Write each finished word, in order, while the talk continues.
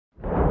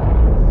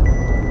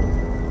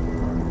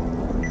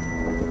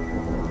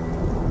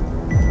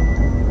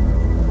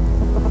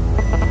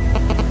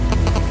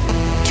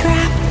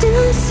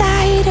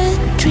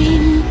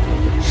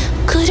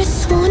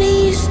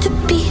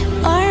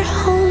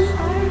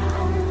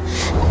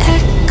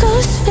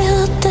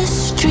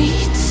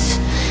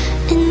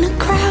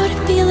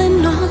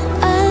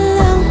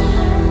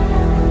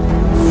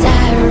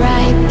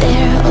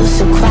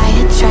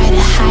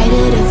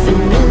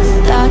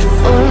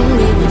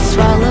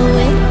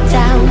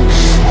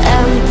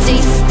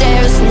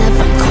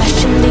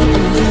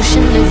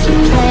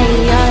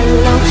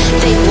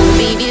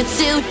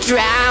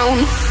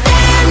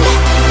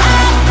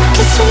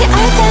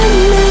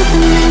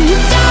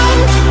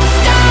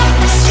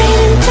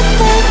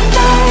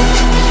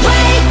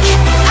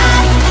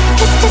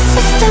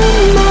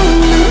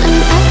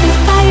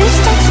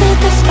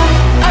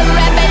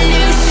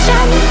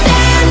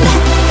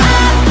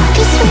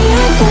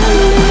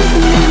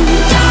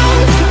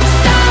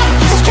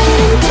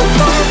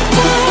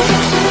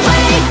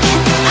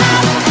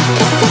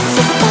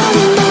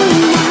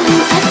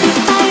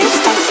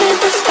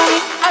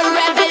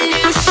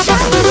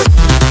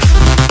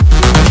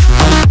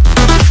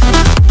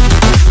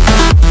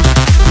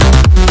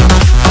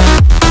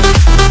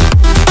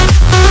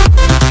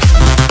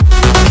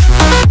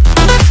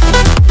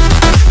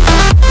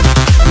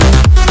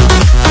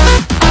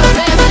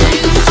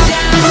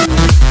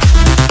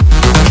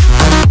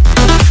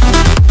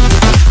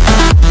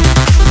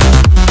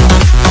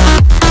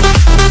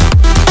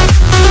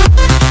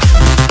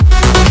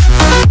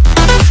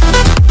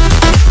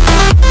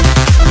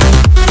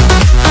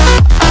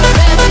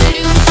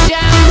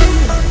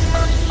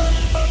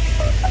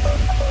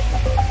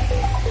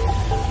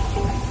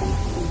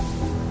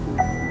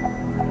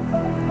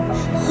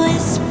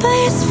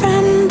blaze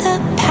from the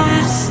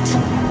past,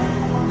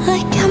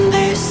 like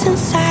embers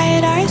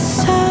inside our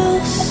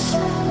souls.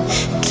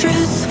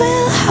 Truth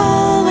will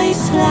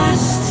always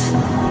last,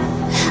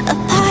 a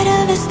part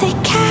of us they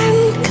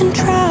can't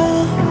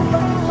control.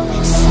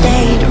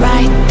 Stayed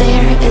right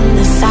there in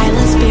the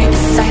silence, spirit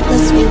is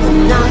sightless, we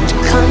will not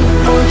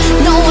conform.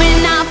 No,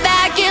 we're not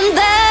backing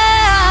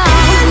down.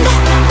 Stand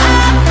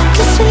up,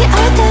 'cause we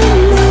are the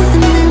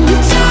movement.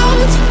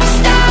 Don't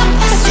stop,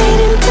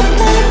 straight into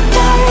the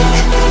dark.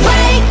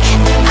 Wake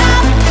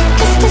up,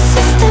 'cause this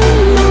is the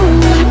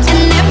moment.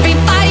 And every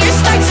fire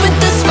starts with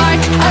the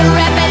spark, a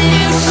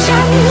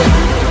revolution.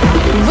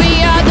 We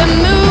are the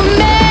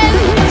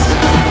movement,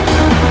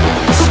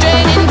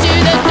 straight into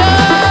the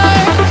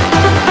dark.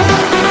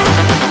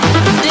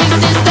 This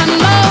is the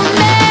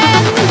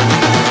moment,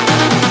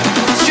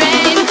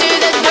 straight into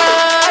the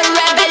dark,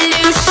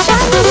 revolution.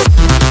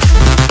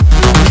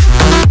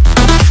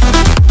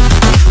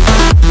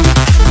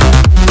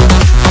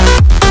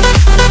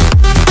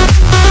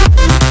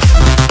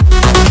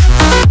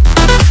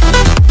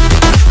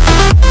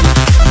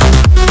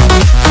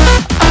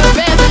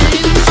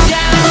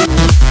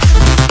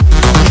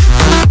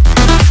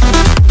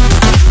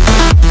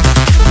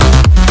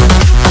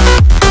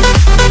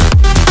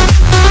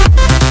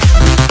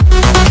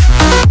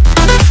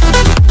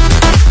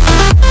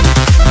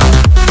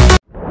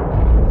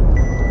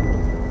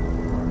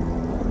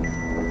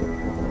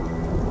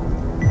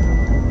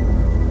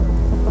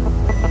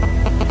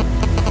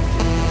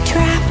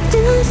 Trapped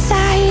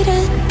inside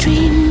a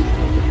dream,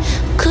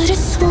 could've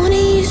sworn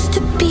it used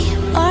to be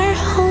our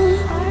home.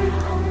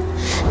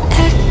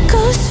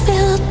 Echoes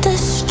filled the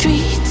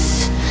streets,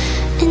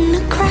 in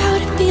the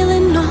crowd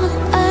feeling all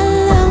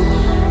alone.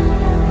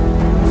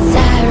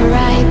 Sat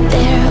right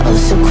there, oh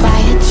so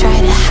quiet, try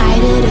to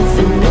hide it. If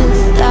a new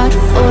thought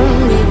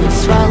formed, we would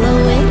swallow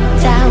it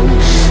down.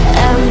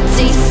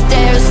 Empty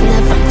stares,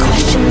 never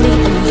question the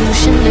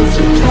illusion. If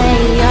you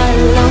play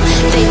alone,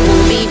 they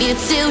will leave you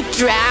to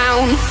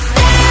drown.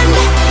 Stand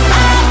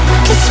up,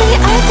 'cause we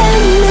are the